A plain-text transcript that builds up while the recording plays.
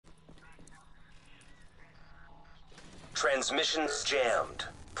Transmissions jammed.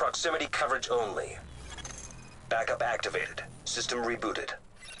 Proximity coverage only. Backup activated. System rebooted.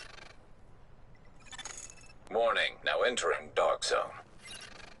 Warning, now entering dark zone.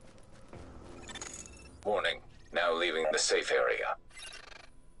 Warning, now leaving the safe area.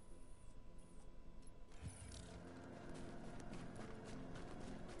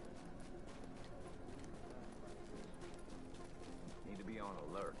 Need to be on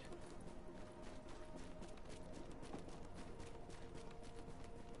alert.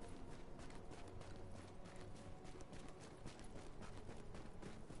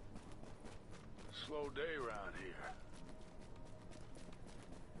 Slow day around here.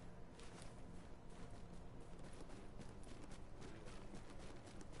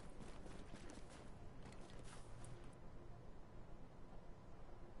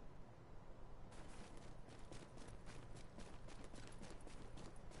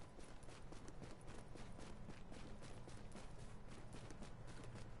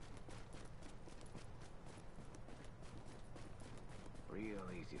 Real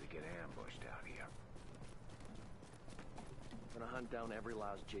easy to get ambushed out here. Gonna hunt down every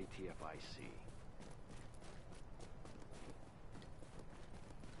last JTF I see.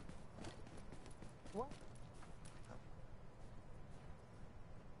 What?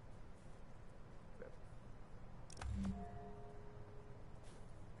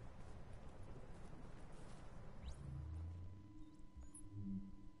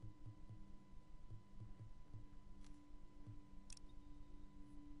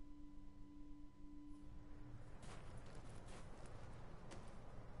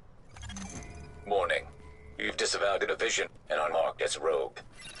 Warning, you've disavowed a division and are marked as rogue.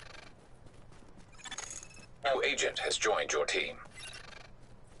 No agent has joined your team.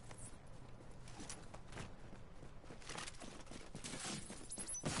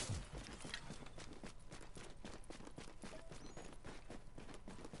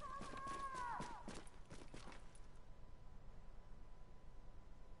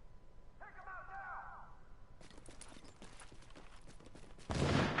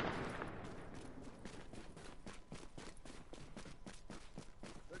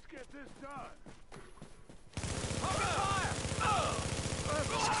 Let's get this done.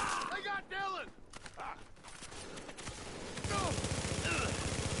 They got Dylan!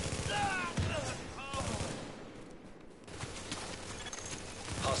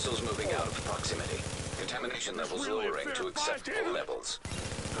 Hostiles moving out of proximity. Contamination levels really a lowering fair to fight, acceptable Dylan. levels.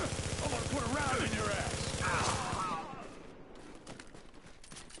 I'm gonna put a round in your ass.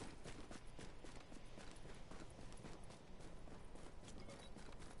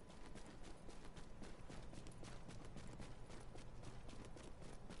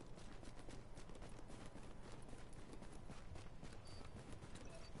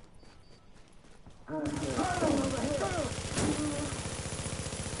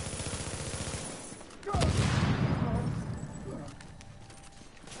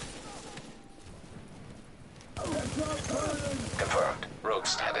 Confirmed. Rogue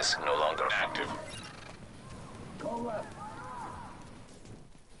status no longer active. Go left.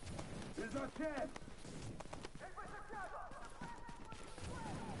 Here's our chance.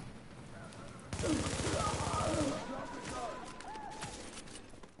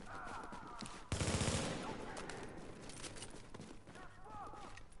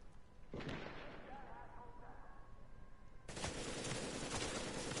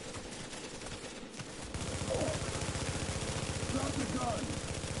 Drop the gun.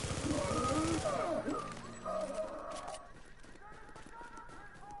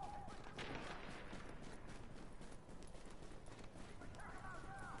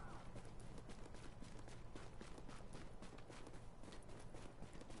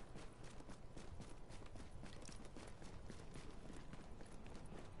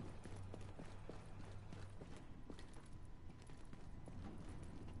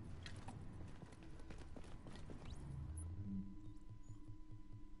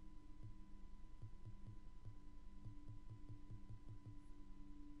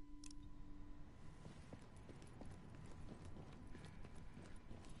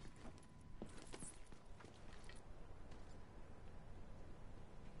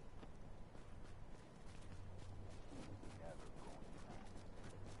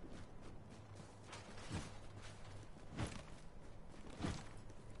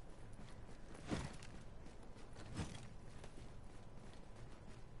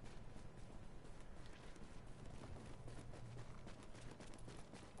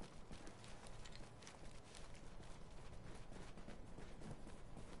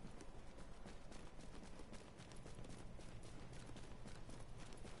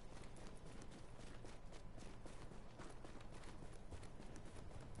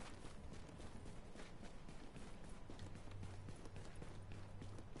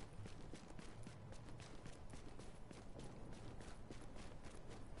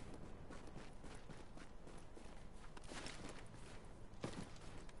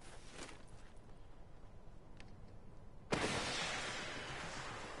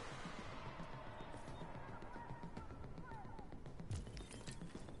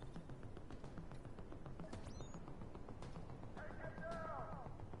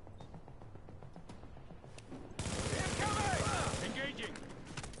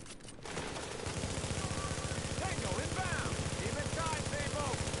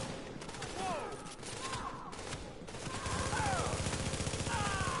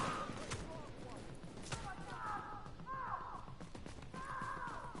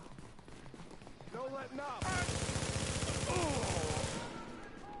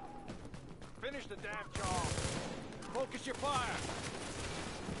 Finish the damn job. Focus your fire.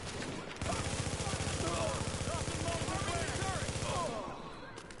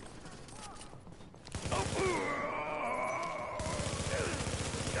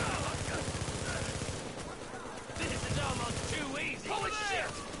 This is almost too easy. Holy shit!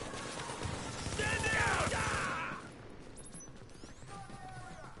 Stand down!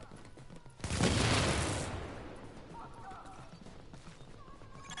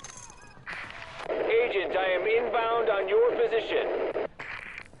 Agent, I am inbound on your position.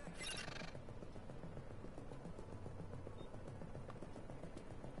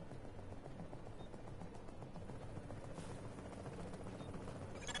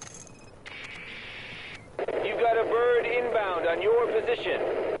 You got a bird inbound on your position.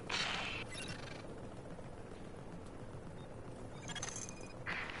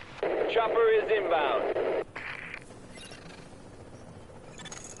 Chopper is inbound.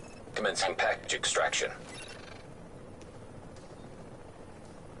 Commencing package extraction.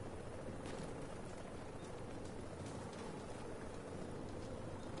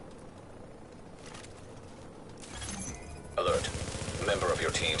 Alert. A member of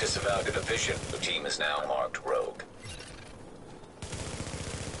your team disavowed a division. The team is now marked rogue.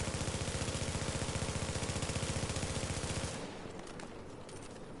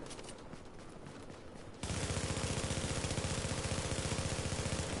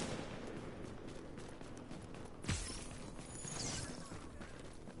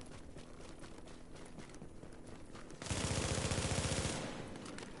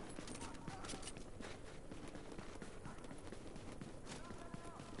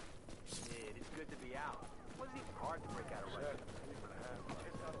 Shit, it's good to be out. It wasn't even hard to break out of Russia.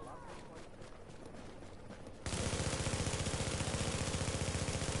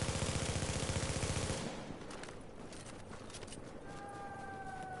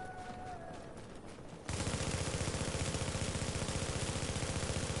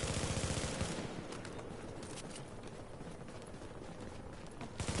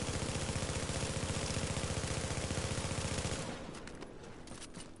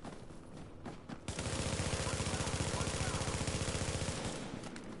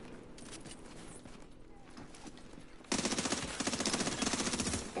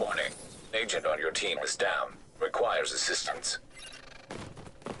 Warning. Agent on your team is down. Requires assistance.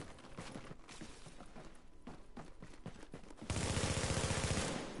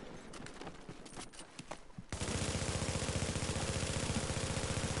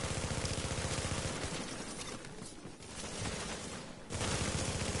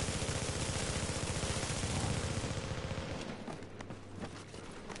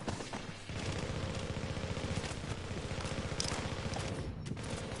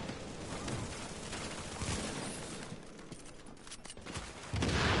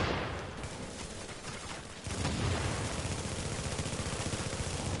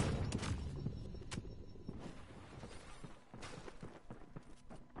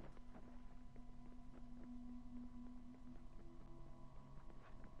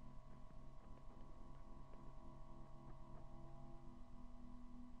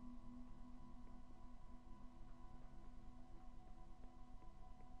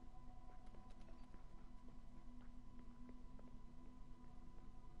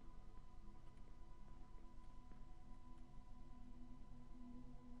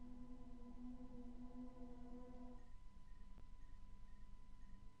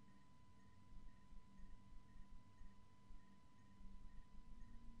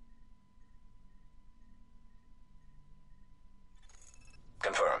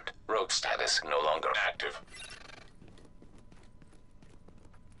 Confirmed. Rogue status no longer active.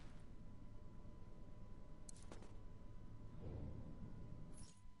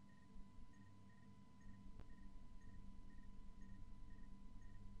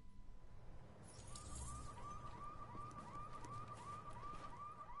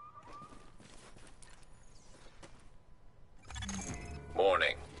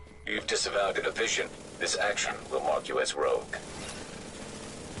 Warning. You've disavowed a division. This action will mark you as rogue.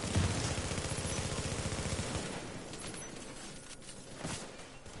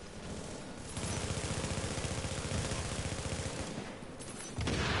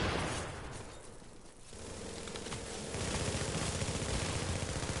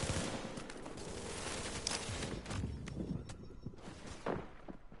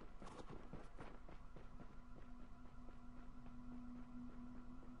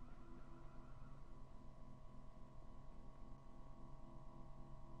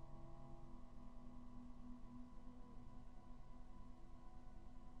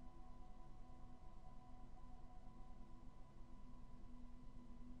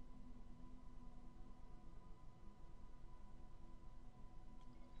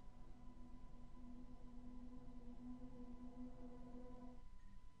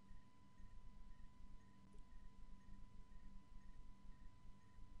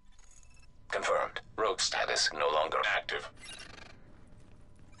 status no longer active.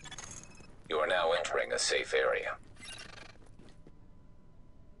 You are now entering a safe area.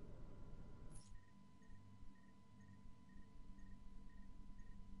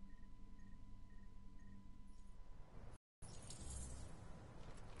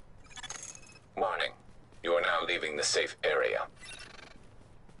 Warning. You are now leaving the safe area.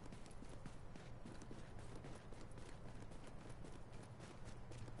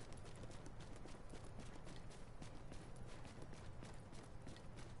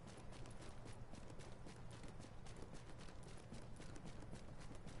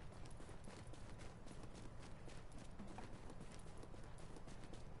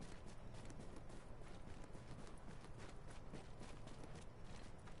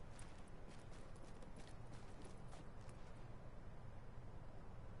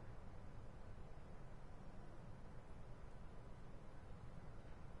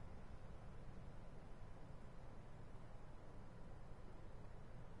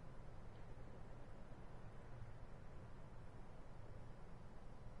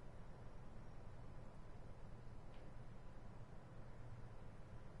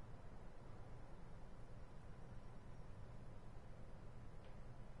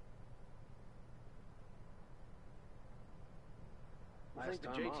 You think the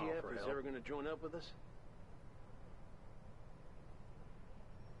JTF is ever going to join up with us?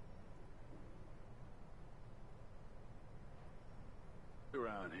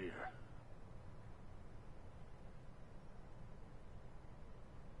 Around here.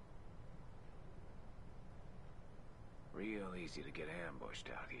 Real easy to get ambushed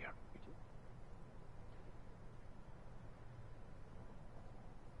out here.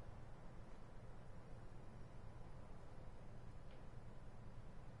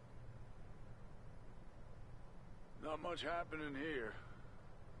 Not much happening here.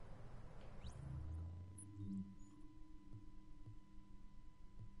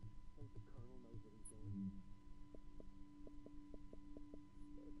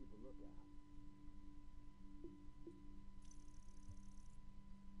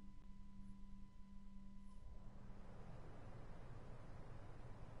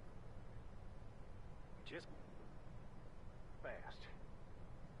 Just fast.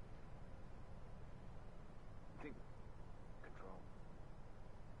 Think control.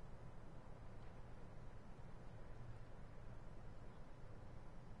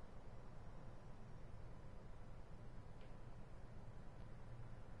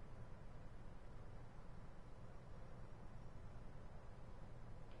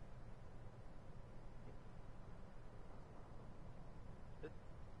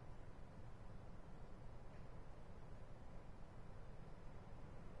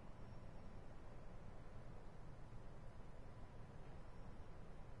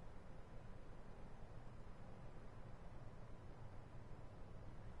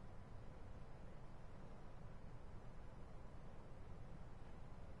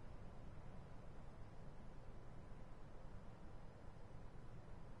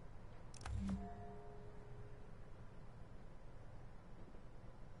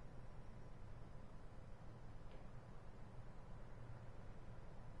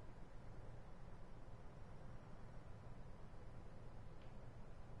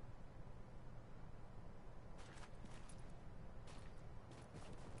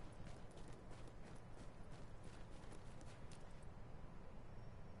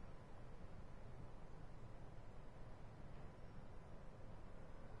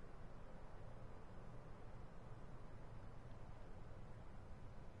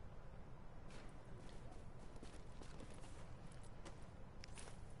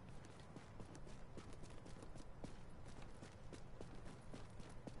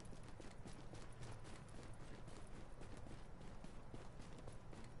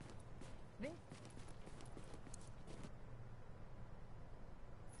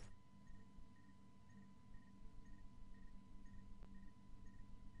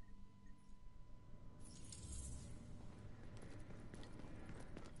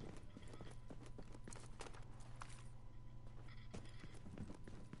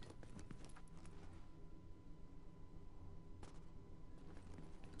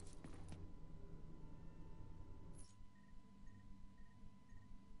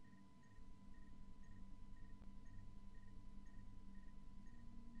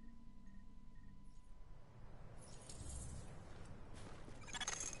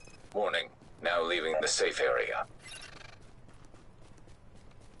 Warning. Now leaving the safe area.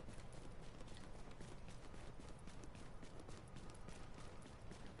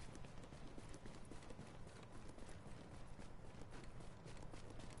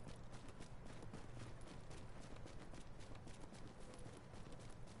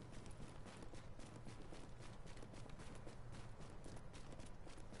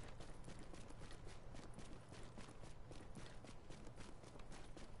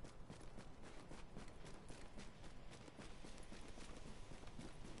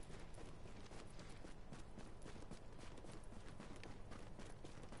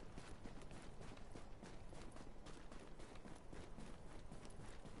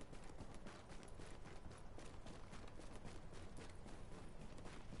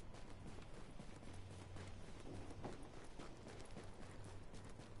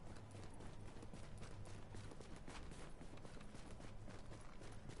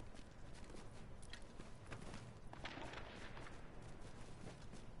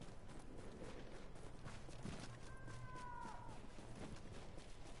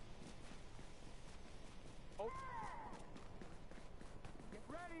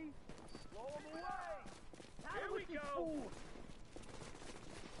 Blow him away! Here we go!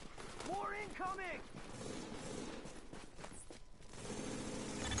 More incoming!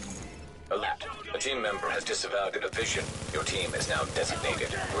 Alert. A team member has disavowed a division. Your team is now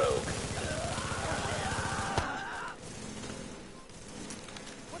designated rogue.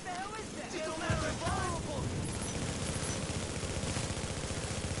 What the hell is that? Still never vulnerable!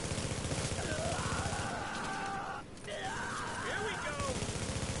 Here we go!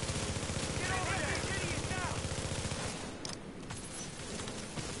 Get over there! Idiot now!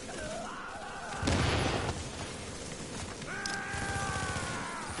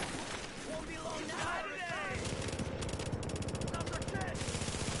 Won't be long now! Die today! Number 10!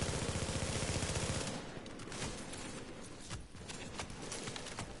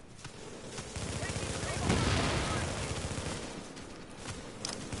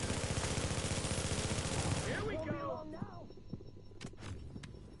 Here we Won't be go! long now!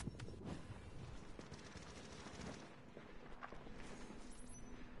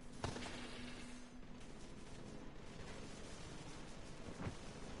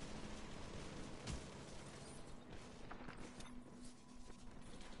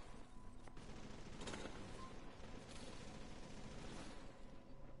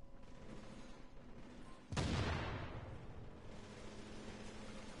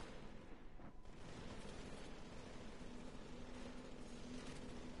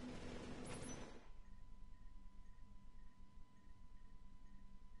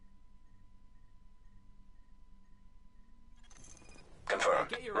 Confirmed.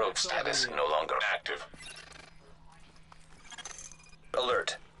 Get your Rogue ass over status here. no longer active.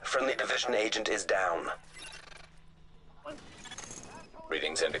 Alert. Friendly division agent is down.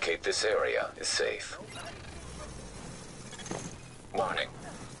 Readings indicate this area is safe. Warning.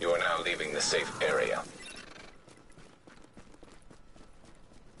 You are now leaving the safe area.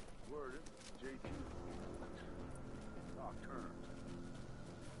 Word, JT. Talk terms.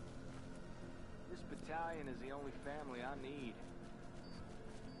 This battalion is the only family I need.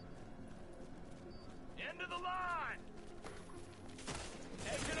 End of the line!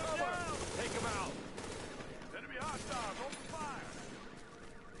 Taking him down! Take him out! Enemy hostiles, open fire!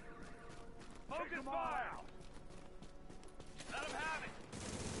 Focus fire! Let him have it!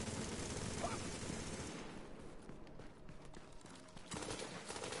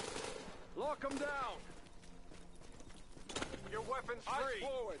 Lock them down! Your weapons free!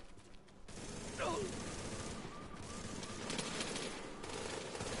 Forward!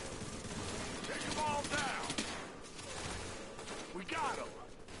 Take them all down! We got him!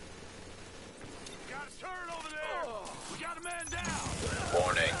 Got a turret over there! We got a man down!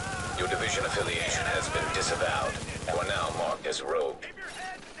 Warning. Your division affiliation has been disavowed. You are now marked as rogue. Keep your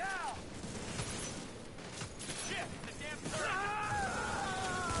heads down! Shit! The damn turret!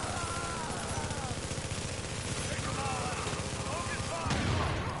 Take them all out! Focus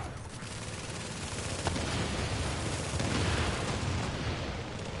fire!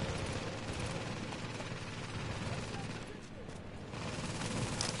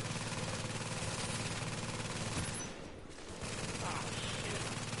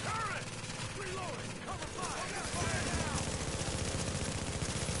 Turret! Reloading! Cover fire! Fire now!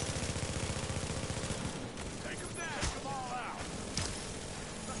 Take them down! Take them all out!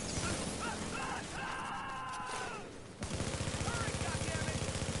 Hurry, goddammit!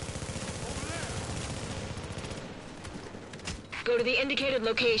 Over there! Go to the indicated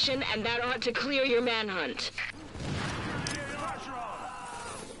location, and that ought to clear your manhunt. Pressure on!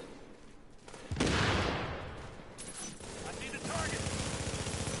 I see the target!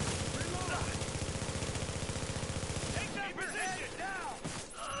 Reload! Take that position! Down!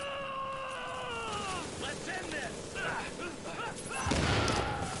 Let's end this!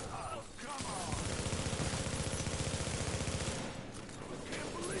 Oh, come on!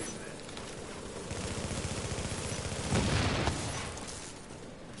 Can't believe this!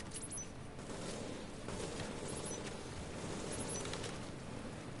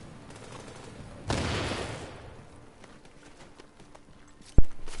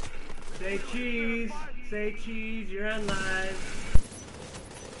 Say cheese. Say cheese. You're on live.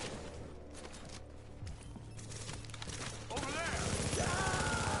 Over there!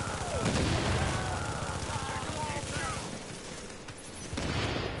 Take them all down!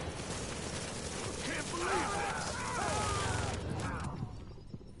 Can't believe this!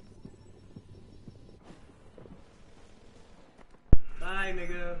 Bye,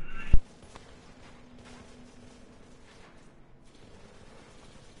 nigga.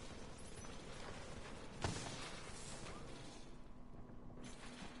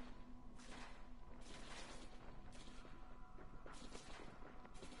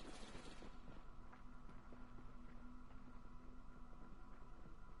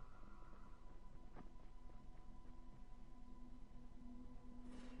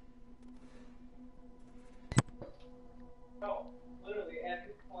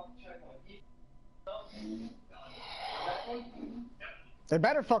 They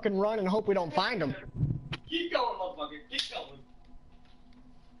better fucking run and hope we don't find them. Keep going, motherfucker. Keep going.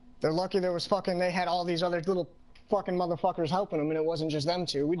 They're lucky there was fucking, they had all these other little fucking motherfuckers helping them and it wasn't just them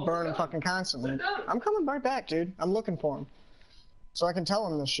two. We'd burn them fucking constantly. I'm coming right back, dude. I'm looking for them. So I can tell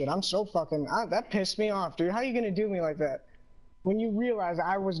them this shit. I'm so fucking, that pissed me off, dude. How are you gonna do me like that? When you realize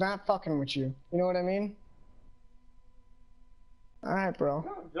I was not fucking with you. You know what I mean? Alright, bro.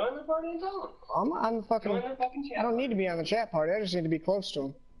 No, join the party and tell them. I'm on the fucking, Join their fucking chat. I don't need to be on the chat party. I just need to be close to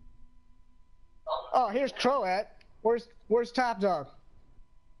him. Oh, here's Crow at. Where's Top Dog?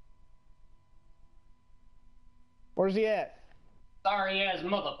 Where's he at? Sorry ass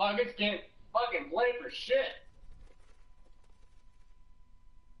motherfuckers can't fucking play for shit.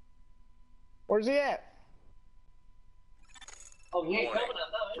 Where's he at? Oh, he ain't Warning. coming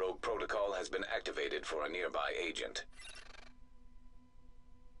up, though. Rogue protocol has been activated for a nearby agent.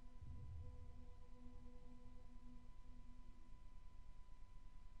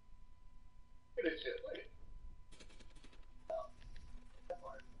 Look at this shit, like.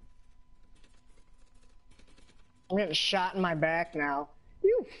 I'm getting shot in my back now.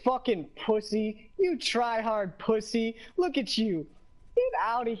 You fucking pussy. You try hard pussy. Look at you. Get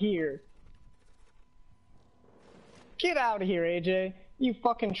out of here. Get out of here, AJ. You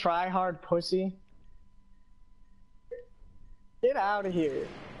fucking try hard pussy. Get out of here.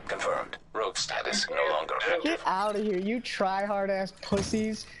 Confirmed. Rogue status no longer active. Get out of here, you try hard ass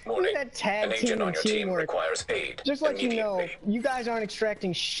pussies. Look Warning. at that tag An team agent on and your team teamwork. requires aid. Just let you know, immediately. you guys aren't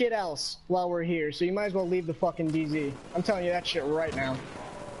extracting shit else while we're here, so you might as well leave the fucking DZ. I'm telling you that shit right now.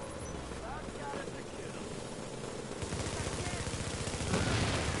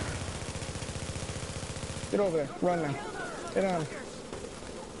 Get over there. Run now. Get on.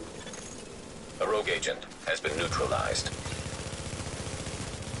 A rogue agent has been neutralized.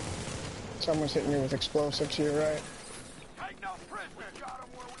 Someone's hitting me with explosives to your right. Take no prisoners. Got 'em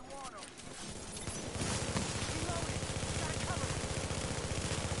where we want 'em.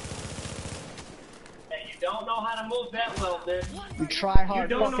 Hey, you don't know how to move that well, bitch. You try You hard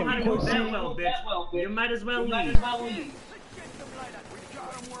don't know fucking how to move pussy. that well, bitch. You might as well You might leave. as well leave. We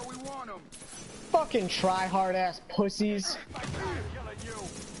got 'em where we want 'em. Fucking try hard ass pussies. Killing you.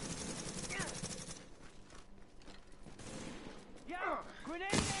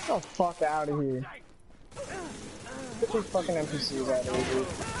 Grenade! Get the fuck out of here. Get these fucking NPCs out of here, dude.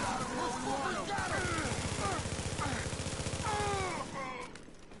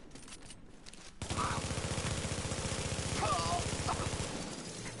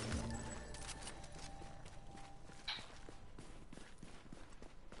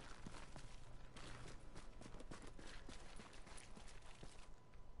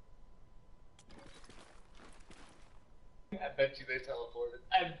 I bet you they teleported.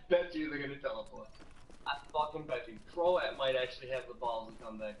 I bet you they're gonna teleport. I fucking bet you. Croat might actually have the balls to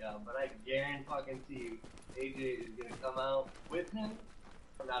come back out, but I guarantee you AJ is gonna come out with him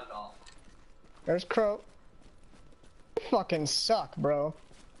or not at all. There's Crow. You fucking suck, bro.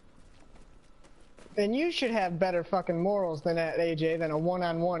 And you should have better fucking morals than that, AJ, than a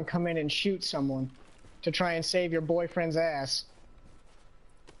one-on-one come in and shoot someone to try and save your boyfriend's ass.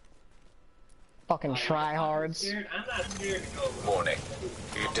 Fucking tryhards. I'm not scared to go. Warning.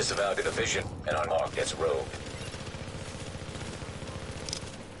 You've disavowed the division and are marked as rogue.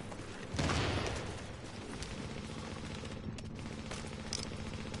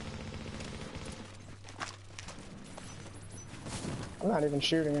 I'm not even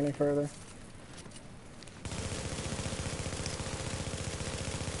shooting any further.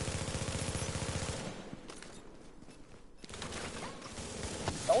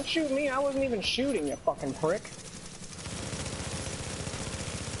 Don't shoot me, I wasn't even shooting, you fucking prick.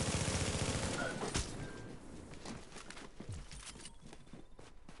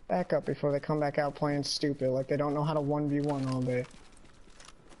 Back up before they come back out playing stupid, like they don't know how to 1v1 all day.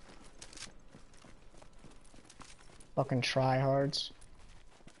 Fucking tryhards.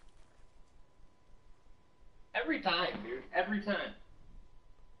 Every time, dude. Every time.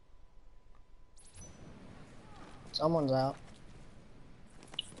 Someone's out.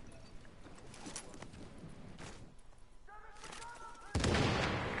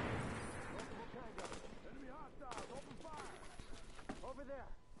 Enemy hostiles. Open fire. Over there.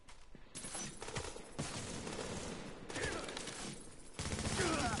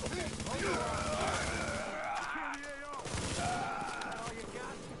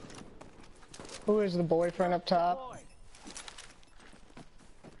 Who is the boyfriend up top?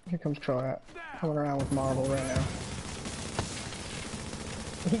 Here comes Croat. Coming around with Marvel right now.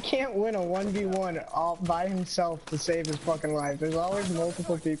 He can't win a 1v1 all by himself to save his fucking life. There's always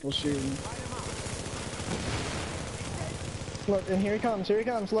multiple people shooting. Look, and here he comes,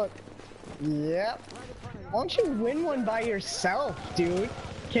 look. Yep. Why don't you win one by yourself, dude?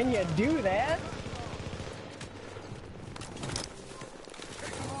 Can you do that?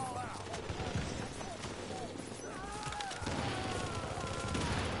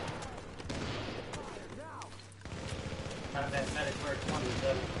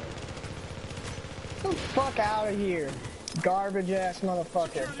 Get the fuck out of here. Garbage ass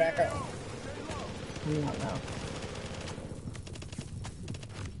motherfucker. Back up. Not now.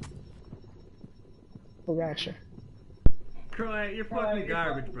 Who got you? Croy, you're fucking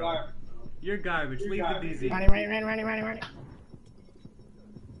garbage, bro. You're garbage. Leave the DZ. Running.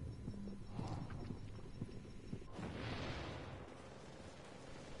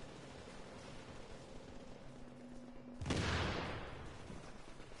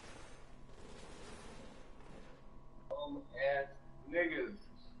 Ass niggas.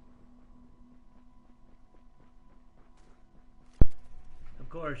 Of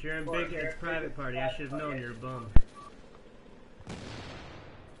course, you're in Big Ed's private party. I should have known you're a bum.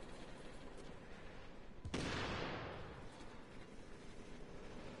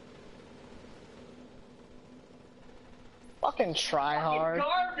 Fucking try hard.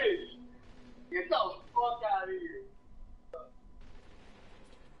 Garbage! Get the fuck out of here.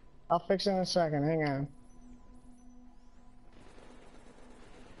 I'll fix it in a second. Hang on.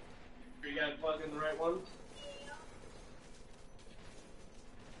 You got fucking the right one?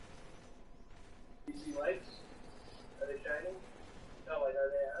 You see lights? Are they shining? No, like, are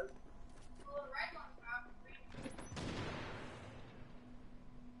they on?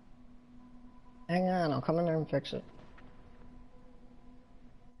 Hang on, I'll come in there and fix it.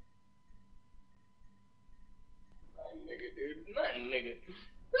 Nigga, dude. Not nigga.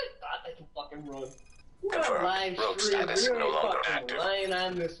 I thought I can fucking run. Confirmed. Rogue status no longer active. Lying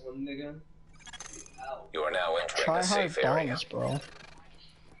on this one, nigga. Ow. You are now entering Try the hard safe area. bombs, bro.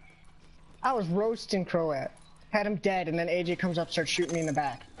 I was roasting Croat. Had him dead, and then AJ comes up, starts shooting me in the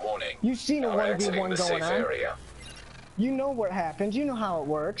back. Warning. You've seen a You are exiting 1v1 the going safe on. area. You know what happens. You know how it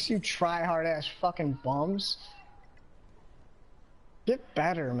works. You try hard ass fucking bums. Get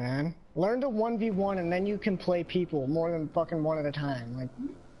better, man. Learn to 1v1 and then you can play people more than fucking one at a time. Like,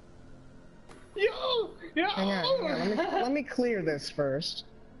 Yo! hang on. Let me clear this first.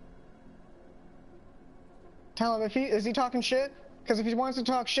 Tell him if is he talking shit? Because if he wants to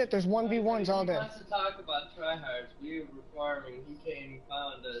talk shit, there's 1v1s all day. He wants to talk about tryhards. We were farming. He came and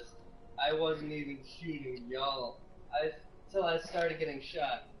found us. I wasn't even shooting y'all. Till I started getting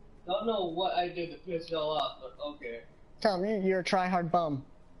shot. Don't know what I did to piss y'all off, but okay. Tell him you're a tryhard bum.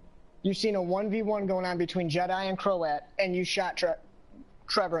 You've seen a 1v1 going on between Jedi and Croat, and you shot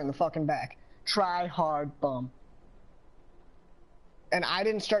Trevor in the fucking back. Try hard bum. And I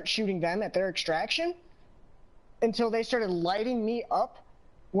didn't start shooting them at their extraction until they started lighting me up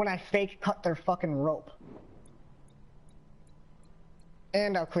when I fake cut their fucking rope.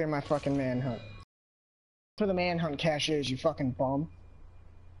 And I'll clear my fucking manhunt. For the manhunt caches, you fucking bum.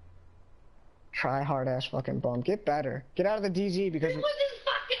 Try hard ass fucking bum. Get better. Get out of the DZ because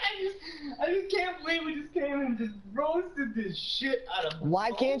I just can't believe we just came and just roasted this shit out of.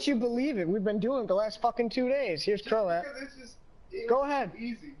 Why can't you believe it? We've been doing it the last fucking 2 days. Here's Croat. Go ahead.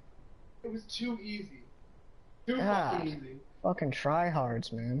 Easy. It was too easy. Too God. fucking easy. Fucking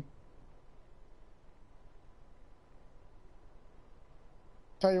tryhards, man.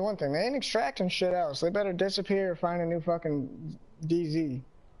 Tell you one thing, they ain't extracting shit else. They better disappear or find a new fucking DZ.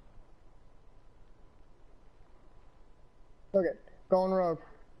 Look at, going rogue.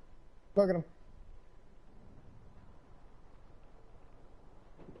 Look at him.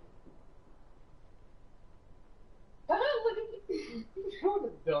 Look at this. What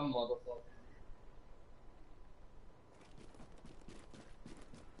a dumb motherfucker.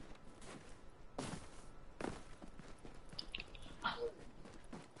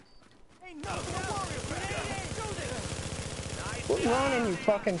 Quit running, you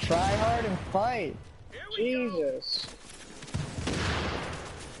fucking try hard and fight. Jesus.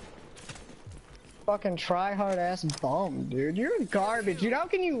 Fucking try hard ass bum, dude. You're garbage, dude. How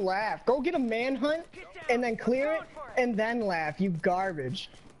can you laugh? Go get a manhunt and then clear it and then laugh, you garbage.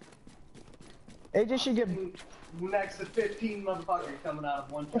 AJ should get next to 15 motherfuckers coming out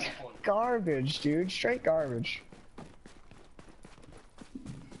of one checkpoint. Garbage, dude. Straight garbage.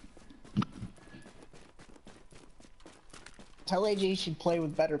 Tell AJ he should play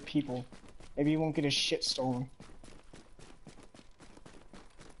with better people. Maybe he won't get his shit stolen.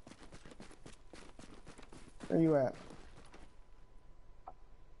 Where you at?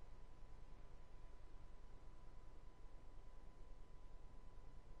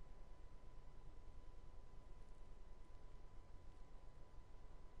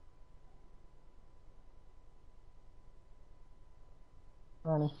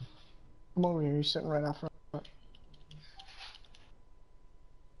 Ronnie. Come over here, you're sitting right out front.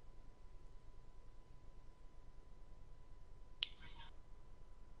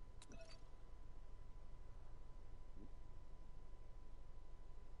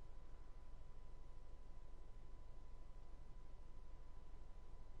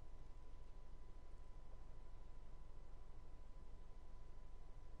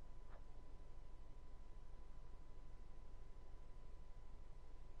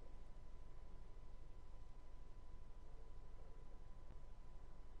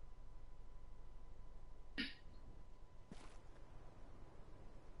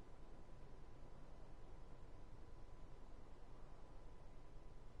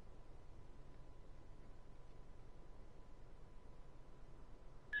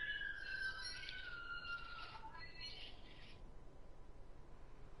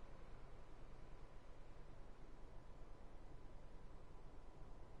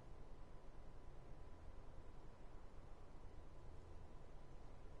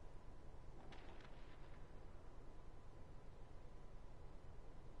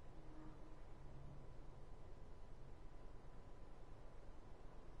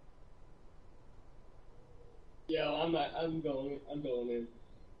 Yo, I'm going in.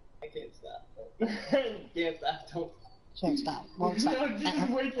 I can't stop. Can't stop, don't. Can't stop. Won't stop. No, just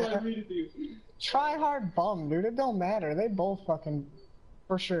wait till I read it to you. Try hard bum, dude. It don't matter. They both fucking,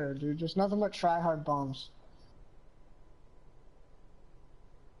 for sure, dude. Just nothing but try hard bums.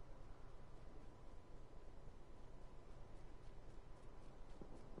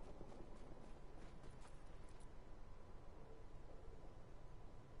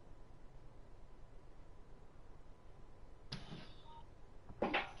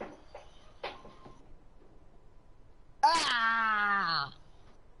 Ah!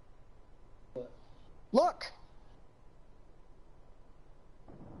 Look!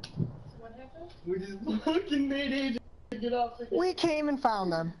 What happened? We just fucking made Agent get off the We came and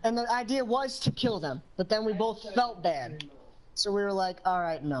found them, and the idea was to kill them, but then we both felt bad. So we were like,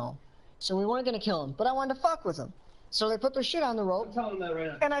 alright, no. So we weren't gonna kill them, but I wanted to fuck with them. So they put their shit on the rope, I'm telling that right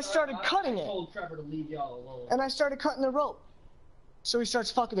now. and I started cutting I it. told Trevor to leave y'all alone. And I started cutting the rope. So he starts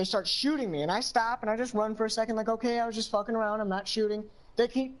fucking, they start shooting me, and I stop, and I just run for a second, like, okay, I was just fucking around, I'm not shooting. They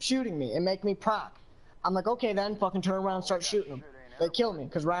keep shooting me and make me proc. I'm like, okay then, fucking turn around and start shooting them. They kill me,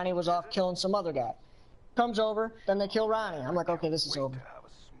 because Ronnie was off killing some other guy. Comes over, then they kill Ronnie. I'm like, okay, this is over.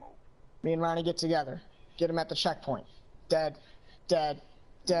 Me and Ronnie get together. Get him at the checkpoint. Dead, dead,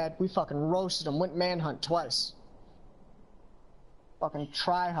 dead. We fucking roasted him, went manhunt twice. Fucking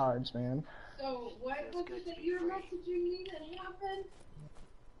tryhards, man. So, what was it that you were messaging me that happened?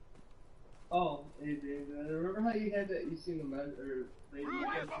 Oh, hey, Dave, remember how you had that, you seen the men, or lady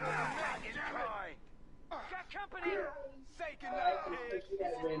Got company! Say I suspect she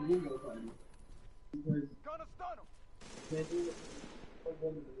had a Randingo party. Because Gonna stun him! Randingo was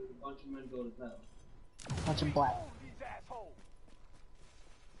a bunch of men going to town. Bunch of black. Hold these assholes!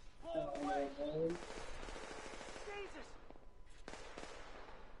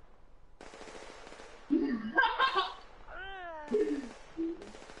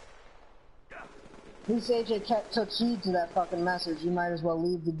 This AJ took heed to that fucking message. You might as well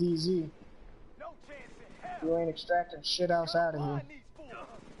leave the DZ. No chance in hell! You ain't extracting shit else out of here.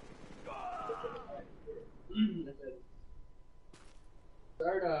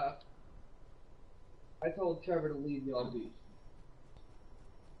 Start off, I told Trevor to leave y'all be.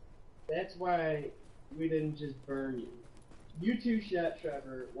 That's why we didn't just burn you. You two shot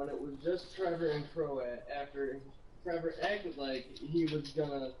Trevor when it was just Trevor and Croat after Trevor acted like he was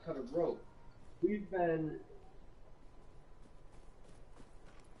gonna cut a rope. We've been...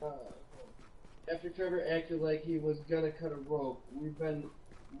 after Trevor acted like he was gonna cut a rope, we've been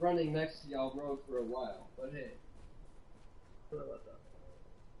running next to y'all road for a while. But hey. What about that?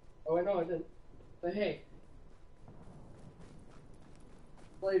 Oh, I know I didn't. But hey.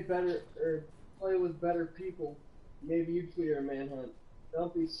 Play better, or play with better people. Maybe you'd clear a manhunt.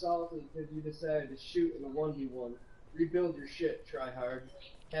 Don't be salty because you decided to shoot in a 1v1. Rebuild your shit, try hard.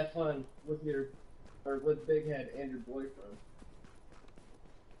 Have fun with your, or with Big Head and your boyfriend.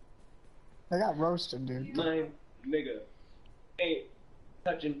 I got roasted, dude. My nigga ain't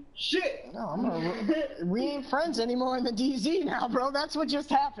touching shit. No, I'm gonna. We ain't friends anymore in the DZ now, bro. That's what just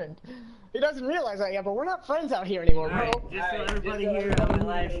happened. He doesn't realize that yet, but we're not friends out here anymore, bro. Alright, just so everybody here on my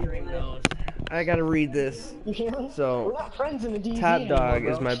live stream knows. I gotta read this. You hear me? So, we're not friends in the DZ Top anymore, Dog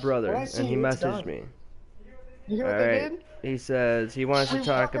bro. is my brother, When I see and he you, it's messaged done. me. You hear what they Alright, did? he says he wants to We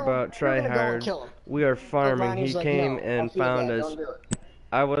talk fucking- about we were try gonna go and hard. kill him. We are But farming. Ronnie's He like, came no, I and feel found bad, us. don't do it.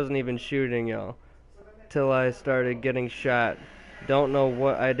 I wasn't even shooting y'all till I started getting shot Don't know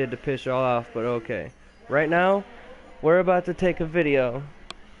what I did to piss y'all off, but okay. Right now, we're about to take a video.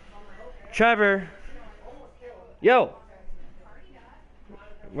 Trevor! Yo!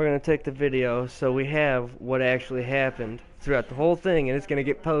 We're gonna take the video so we have what actually happened throughout the whole thing, and it's gonna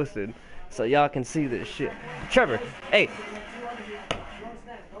get posted so y'all can see this shit. Trevor! Hey!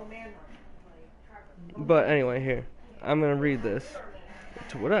 But anyway, here. I'm gonna read this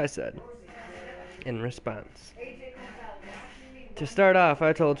to what I said in response. To start off,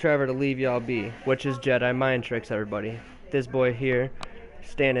 I told Trevor to leave y'all be, which is Jedi mind tricks, everybody. This boy here,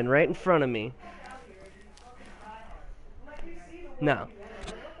 standing right in front of me. Now,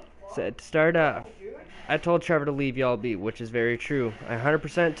 said to start off, I told Trevor to leave y'all be, which is very true. I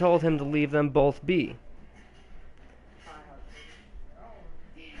 100% told him to leave them both be.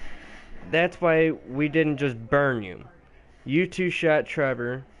 That's why we didn't just burn you. You two shot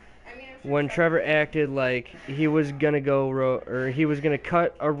Trevor when Trevor acted like he was gonna he was gonna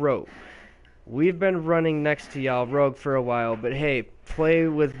cut a rope. We've been running next to y'all rogue for a while, but hey, play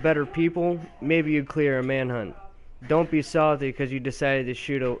with better people, maybe you clear a manhunt. Don't be salty because you decided to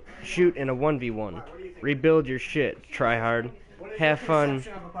shoot in a 1v1. Rebuild your shit, try hard. Have fun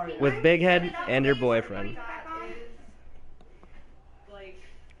with Big Head and your boyfriend.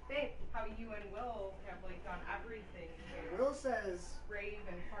 How you and Will have like done everything. Will says Rave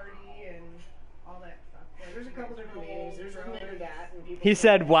and party and all that stuff. there's a couple different meetings. There's this and that, and people He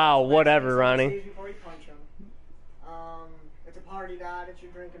said, wow, whatever, Ronnie. Before you punch him. It's a party dot, it's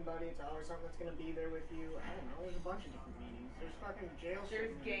your drinking buddy, it's always something that's gonna be there with you. I don't know, there's a bunch of different meetings. There's fucking jail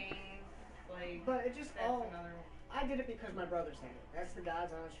There's shit. games, like. But it just that's all. another one. I did it because my brothers had it. That's the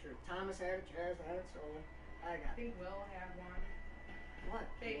God's honest truth. Thomas had it, Chaz had it, so I got I think it. Will had one. What?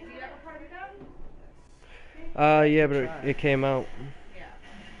 Babe, do you have a party dot? Yeah, but it came out. Yeah.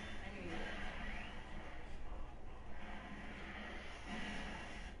 I knew you did.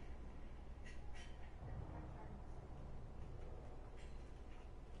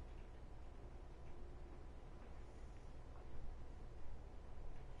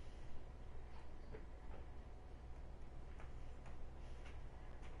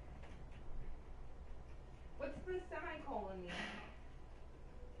 What's the semicolon mean?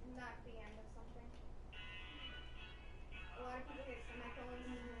 Not the end of something. A lot of people get semicolons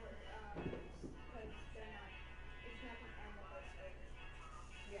because they're not. It's not the end of their phrase.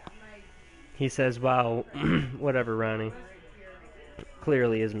 Yeah, my. He says, wow, whatever, Ronnie.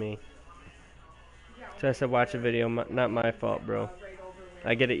 Clearly is me. So I said, watch a video, not my fault, bro.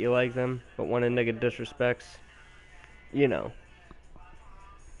 I get it, you like them, but when a nigga disrespects, you know,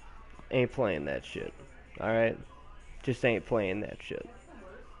 ain't playing that shit. Alright? Just ain't playing that shit.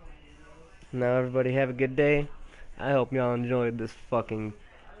 Now everybody have a good day. I hope y'all enjoyed this fucking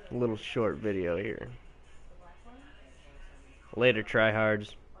little short video here. Later,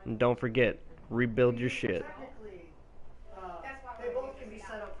 tryhards. And don't forget, rebuild your shit.